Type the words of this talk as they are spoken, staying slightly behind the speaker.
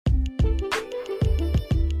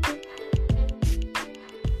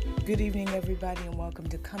Good evening, everybody, and welcome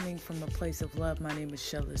to Coming from a Place of Love. My name is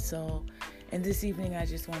Shella Soul, and this evening I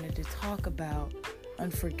just wanted to talk about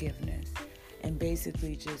unforgiveness and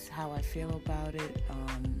basically just how I feel about it,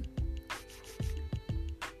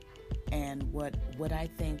 and what I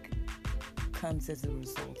think comes as a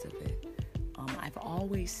result of it. I've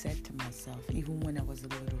always said to myself, even when I was a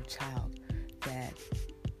little child, that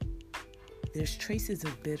there's traces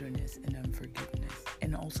of bitterness and unforgiveness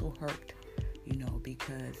and also hurt,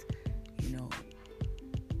 because,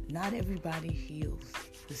 not everybody heals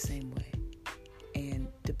the same way. And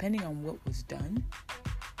depending on what was done,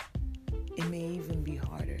 it may even be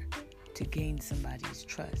harder to gain somebody's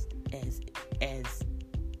trust as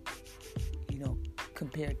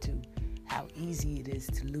compared to how easy it is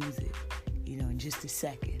to lose it, in just a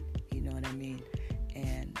second, you know what I mean?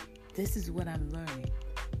 And this is what I'm learning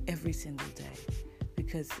every single day,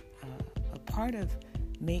 because a part of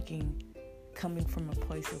coming from a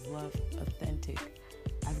place of love authentic,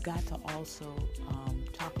 I've got to also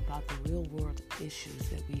talk about the real world issues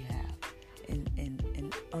that we have,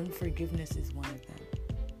 and unforgiveness is one of them,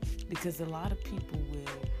 because a lot of people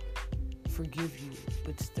will forgive you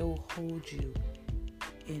but still hold you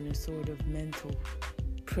in a sort of mental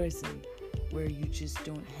prison where you just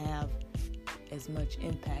don't have as much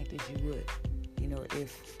impact as you would,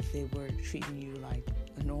 if they were treating you like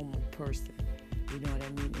a normal person. You know what I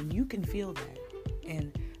mean? And you can feel that.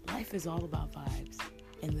 And life is all about vibes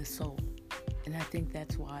and the soul. And I think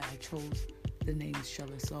that's why I chose the name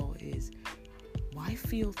Shella Soul, is why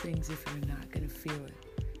feel things if you're not going to feel it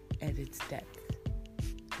at its depth?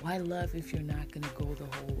 Why love if you're not going to go the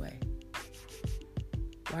whole way?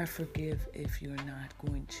 Why forgive if you're not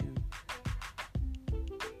going to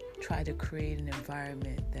try to create an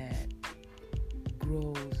environment that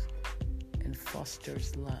grows and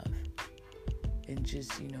fosters love and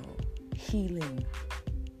just, healing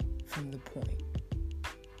from the point?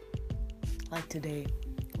 Like today,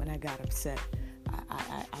 when I got upset,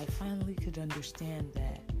 I finally could understand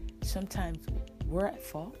that sometimes we're at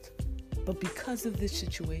fault, but because of this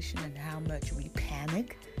situation and how much we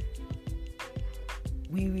panic,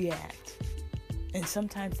 we react. And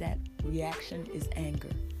sometimes that reaction is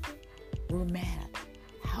anger. We're mad.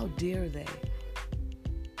 How dare they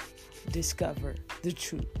discover the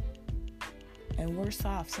truth? And worse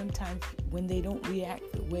off, sometimes when they don't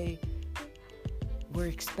react the way we're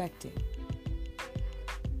expecting.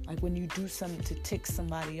 Like when you do something to tick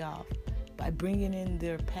somebody off by bringing in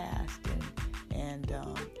their past and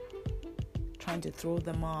trying to throw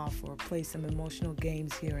them off or play some emotional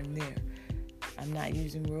games here and there. I'm not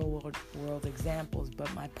using real world examples,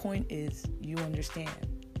 but my point is, you understand,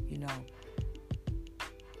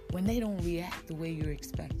 when they don't react the way you're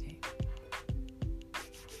expecting,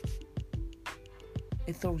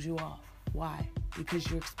 it throws you off. Why? Because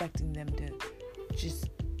you're expecting them to just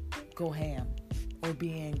go ham or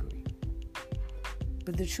be angry.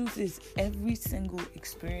 But the truth is, every single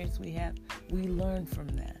experience we have, we learn from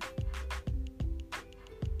that.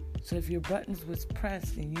 So if your buttons was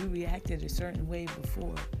pressed and you reacted a certain way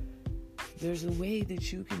before, there's a way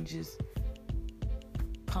that you can just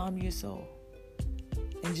calm your soul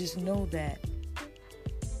and just know that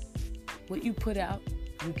what you put out,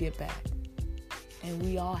 you get back. And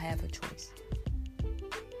we all have a choice.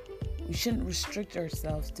 We shouldn't restrict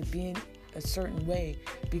ourselves to being a certain way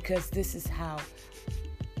because this is how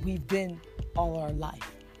we've been all our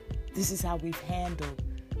life. This is how we've handled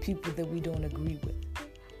people that we don't agree with.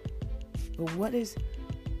 But what is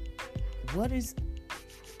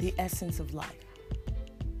the essence of life?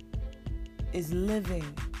 Is living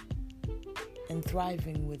and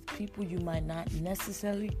thriving with people you might not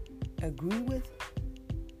necessarily agree with,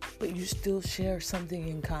 but you still share something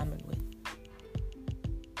in common with.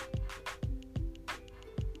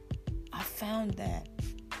 I found that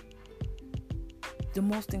the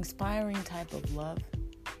most inspiring type of love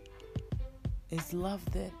is love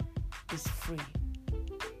that is free.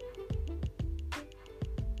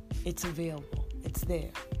 It's available. It's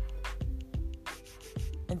there.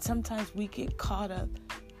 And sometimes we get caught up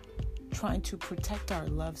trying to protect our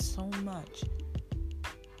love so much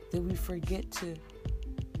that we forget to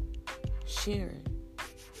share it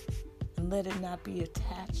and let it not be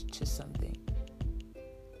attached to something.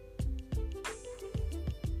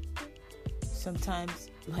 Sometimes,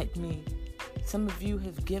 like me, some of you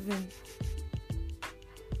have given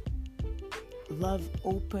love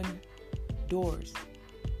open doors,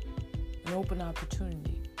 an open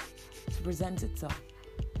opportunity to present itself.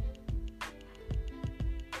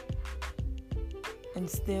 And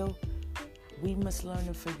still, we must learn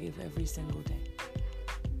to forgive every single day.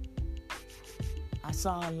 I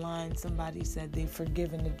saw online somebody said they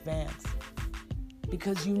forgive in advance.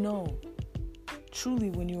 Because you know, truly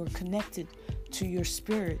when you are connected to your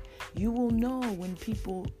spirit, you will know when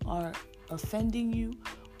people are offending you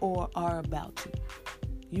or are about to.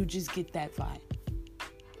 You just get that vibe.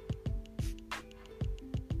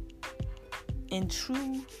 In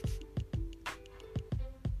true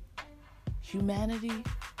humanity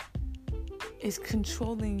is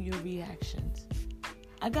controlling your reactions.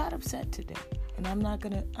 I got upset today, and I'm not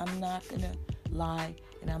gonna lie,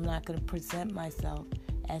 and I'm not gonna present myself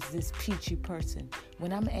as this peachy person.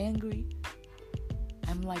 When I'm angry,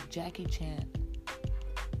 I'm like Jackie Chan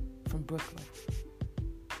from Brooklyn.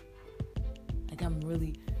 Like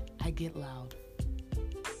I get loud.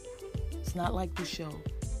 It's not like the show.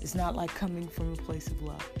 It's not like coming from a place of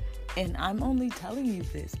love. And I'm only telling you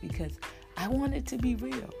this because I want it to be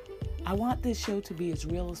real. I want this show to be as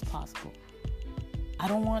real as possible. I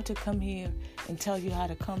don't want to come here and tell you how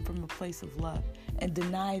to come from a place of love and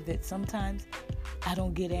deny that sometimes I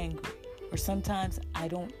don't get angry or sometimes I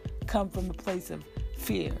don't come from a place of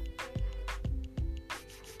fear.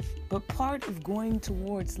 But part of going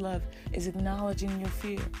towards love is acknowledging your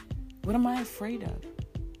fear. What am I afraid of?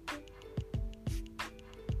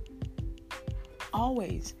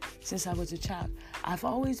 Always, since I was a child, I've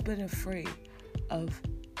always been afraid of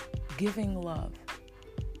giving love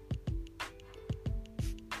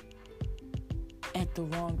at the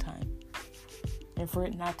wrong time and for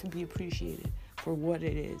it not to be appreciated for what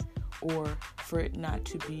it is, or for it not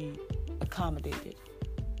to be accommodated,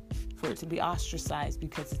 for it to be ostracized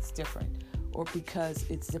because it's different or because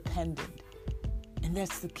it's dependent. And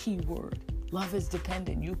that's the key word. Love is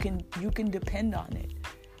dependent. You can depend on it.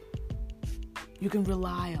 You can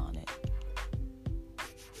rely on it.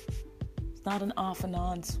 It's not an off and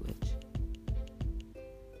on switch.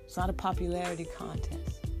 It's not a popularity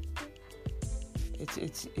contest.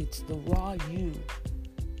 It's the raw you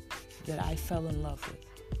that I fell in love with,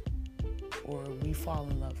 or we fall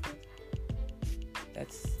in love with.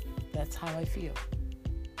 That's how I feel.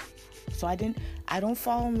 So I don't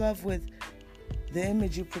fall in love with the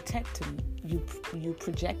image you project to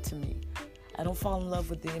me. I don't fall in love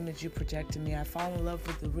with the image you project to me. I fall in love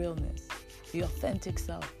with the realness, the authentic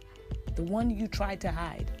self, the one you tried to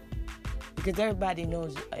hide. Because everybody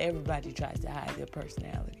knows, everybody tries to hide their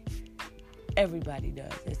personality. Everybody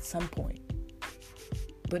does at some point.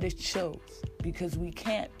 But it shows because we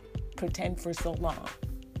can't pretend for so long.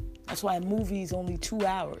 That's why a movie is only 2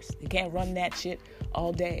 hours. They can't run that shit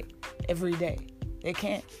all day, every day. They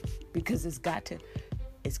can't, because it's got to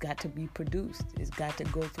be produced. It's got to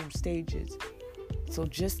go through stages. So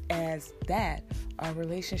just as that, our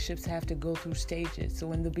relationships have to go through stages.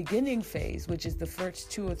 So in the beginning phase, which is the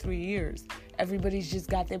first 2 or 3 years, everybody's just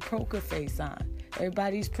got their poker face on.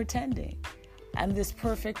 Everybody's pretending. I'm this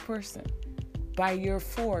perfect person. By year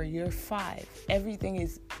 4, year 5, everything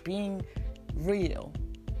is being real.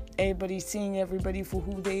 Everybody's seeing everybody for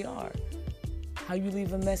who they are. How you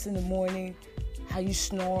leave a mess in the morning, how you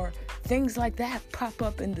snore, things like that pop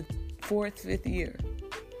up in the 4th, 5th year.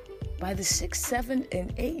 By the 6th, 7th,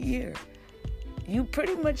 and 8th year, you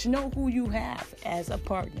pretty much know who you have as a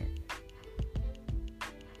partner.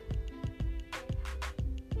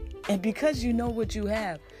 And because you know what you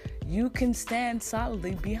have, you can stand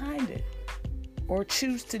solidly behind it. Or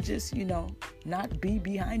choose to just, not be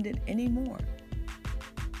behind it anymore.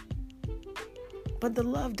 But the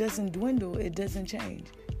love doesn't dwindle. It doesn't change.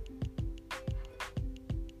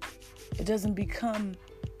 It doesn't become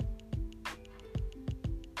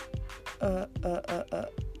a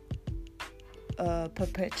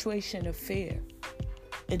perpetuation of fear.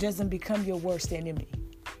 It doesn't become your worst enemy.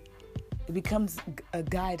 It becomes a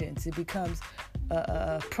guidance. It becomes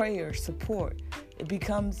a prayer, support. It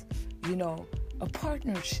becomes, a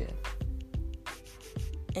partnership.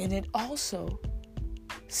 And it also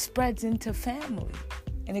spreads into family,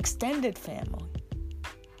 an extended family.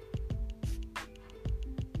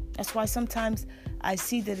 That's why sometimes I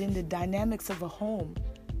see that in the dynamics of a home,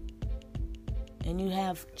 and you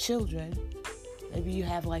have children, maybe you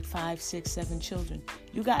have like 5, 6, 7 children.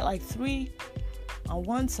 You got like 3 on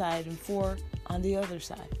one side and 4 on the other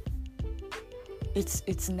side.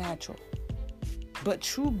 It's natural. But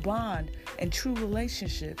true bond and true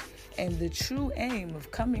relationship and the true aim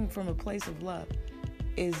of coming from a place of love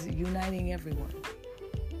is uniting everyone.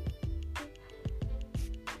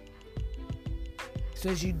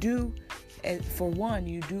 So as you do for one,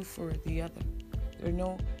 you do for the other.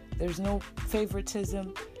 There's no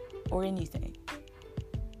favoritism or anything.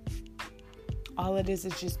 All it is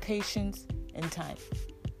just patience and time.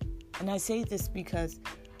 And I say this because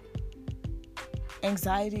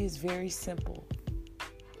anxiety is very simple.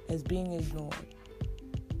 as being ignored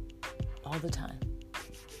all the time.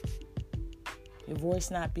 Your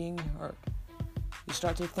voice not being heard. You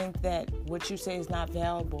start to think that what you say is not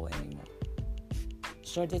valuable anymore. You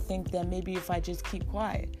start to think that maybe if I just keep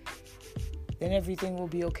quiet, then everything will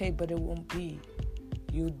be okay, but it won't be.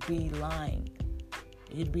 You'd be lying.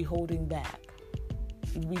 You'd be holding back.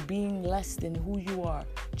 You'd be being less than who you are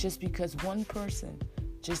just because one person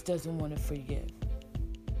just doesn't want to forgive.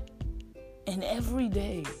 And every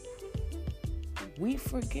day, we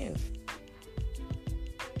forgive.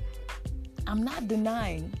 I'm not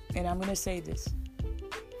denying, and I'm going to say this,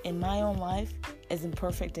 in my own life, as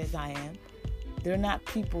imperfect as I am, there are not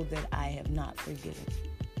people that I have not forgiven.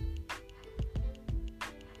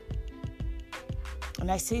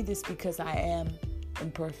 And I say this because I am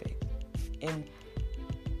imperfect. And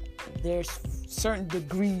there's certain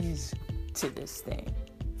degrees to this thing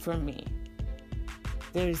for me.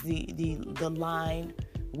 There's the line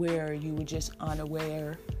where you were just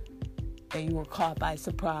unaware and you were caught by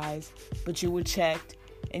surprise, but you were checked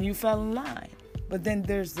and you fell in line. But then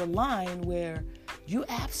there's the line where you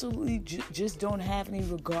absolutely just don't have any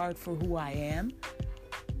regard for who I am,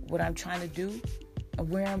 what I'm trying to do, and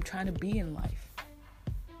where I'm trying to be in life.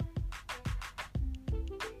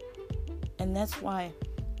 And that's why,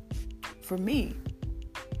 for me,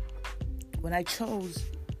 when I chose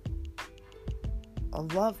a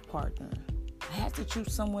love partner, I had to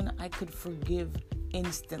choose someone I could forgive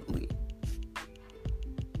instantly.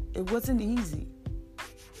 It wasn't easy.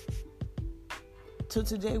 Till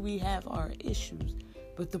today we have our issues.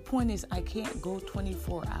 But the point is, I can't go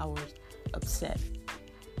 24 hours upset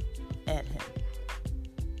at him.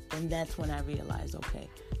 And that's when I realized, okay,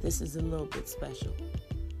 this is a little bit special.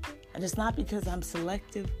 And it's not because I'm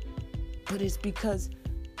selective, but it's because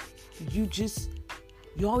you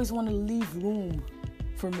always want to leave room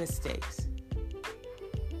for mistakes.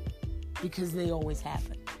 Because they always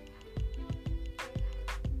happen.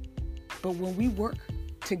 But when we work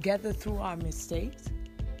together through our mistakes,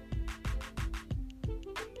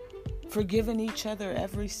 forgiving each other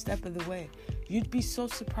every step of the way, you'd be so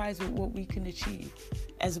surprised with what we can achieve,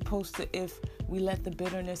 as opposed to if we let the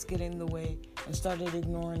bitterness get in the way and started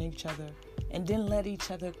ignoring each other and didn't let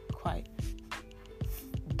each other quite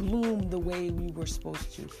bloom the way we were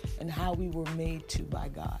supposed to and how we were made to by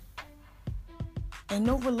God. And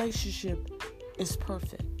no relationship is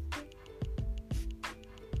perfect.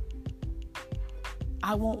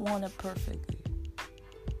 I won't want it perfectly.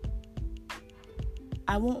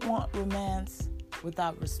 I won't want romance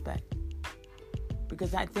without respect.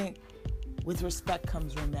 Because I think with respect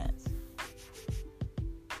comes romance.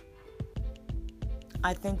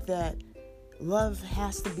 I think that love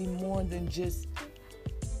has to be more than just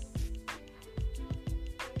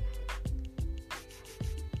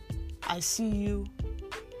I see you,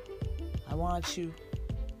 I want you.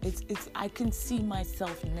 It's I can see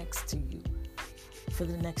myself next to you for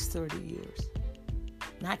the next 30 years.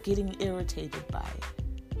 Not getting irritated by it.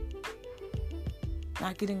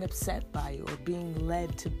 Not getting upset by it or being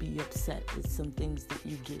led to be upset with some things that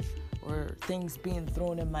you do or things being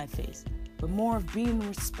thrown in my face. But more of being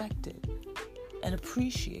respected and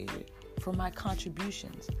appreciated for my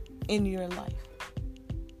contributions in your life.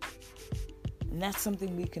 And that's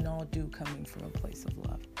something we can all do coming from a place of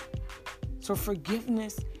love. So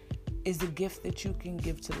forgiveness is a gift that you can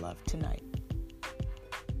give to love tonight.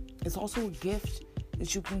 It's also a gift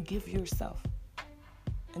that you can give yourself.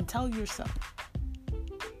 And tell yourself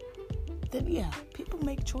that, yeah, people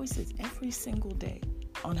make choices every single day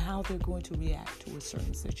on how they're going to react to a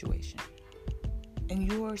certain situation. And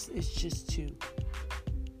yours is just to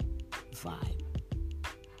vibe.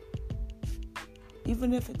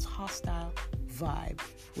 Even if it's hostile, vibe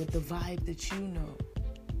with the vibe that you know.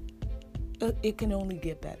 It can only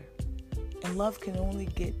get better. And love can only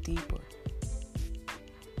get deeper.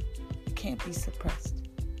 It can't be suppressed.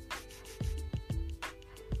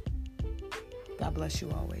 God bless you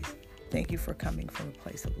always. Thank you for coming from a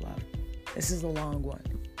place of love. This is a long one,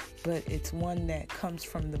 but it's one that comes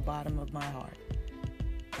from the bottom of my heart.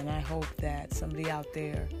 And I hope that somebody out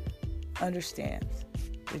there understands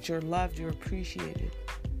that you're loved, you're appreciated,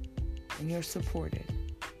 and you're supported.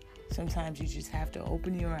 Sometimes you just have to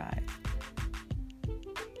open your eyes